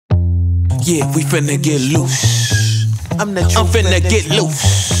Yeah, we finna get loose. I'm finna get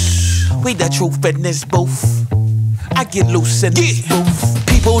loose. We the truth in this booth. I get loose in this booth.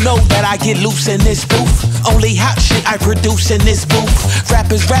 People know that I get loose in this booth. Only hot shit I produce in this booth.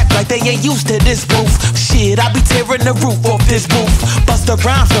 Rappers rap like they ain't used to this booth. Shit, I be tearing the roof off this booth. Bust the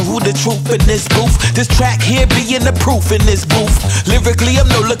rhymes for who the truth in this booth. This track here being the proof in this booth. Lyrically, I'm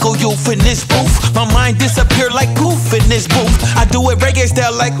no little youth in this booth. My mind disappear like poof in this booth. I do it reggae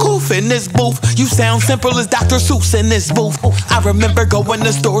style like oof in this booth. You sound simple as Dr. Seuss in this booth. I remember going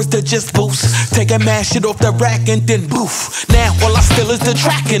to stores to just boost, taking mad shit off the rack and then boof. Now all I still is the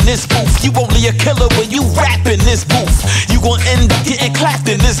track in this booth. You only a killer when you rap in this booth. You gon' end up getting clapped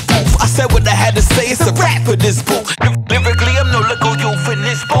in this booth. I said what I had to say, it's a rap in this booth. Lyrically, I'm no little youth in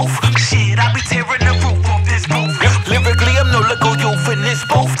this booth. Shit, I be tearing the roof off this booth. Lyrically, I'm no little youth in this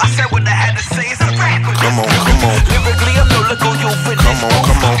booth. I said what I had to say, it's a rap in this booth. Come on. Lyrically, I'm no little youth in this booth.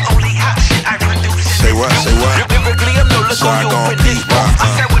 Come on. Only hot shit I produce. Say what? Lyrically, I'm no little youth in this booth. I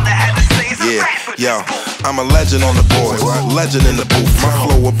said what I had to say, it's a rap in this booth. I'm a legend on the board, legend in the booth. My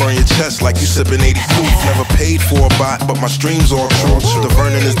flow will burn your chest like you sipping 80 proof. Never paid for a bot, but my streams all true. The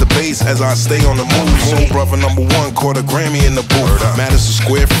Vernon is the base as I stay on the move. Soul brother #1 caught a Grammy in the booth. Madison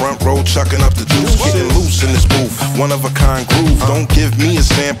Square front row chucking up the juice. Getting loose in this booth, one of a kind groove. Don't give me a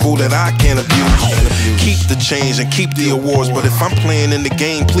sample that I can't abuse. Keep the change and keep the awards, but if I'm playing in the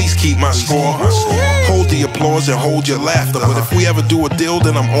game, please keep my score. Hold the applause and hold your laughter, but if we ever do a deal,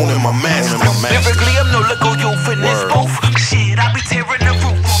 then I'm owning my master. Lyrically, I'm no little youth in this booth. Shit, I be tearing the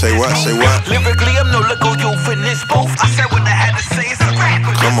roof. Say what? Lyrically, I'm no little youth in this booth. I said what I had to say, it's a rap.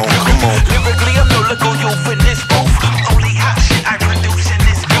 Come on. Lyrically, I'm no little youth in this booth. Only hot shit I produce in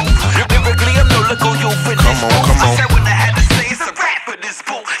this booth. Lyrically, I'm no little youth in this booth. I said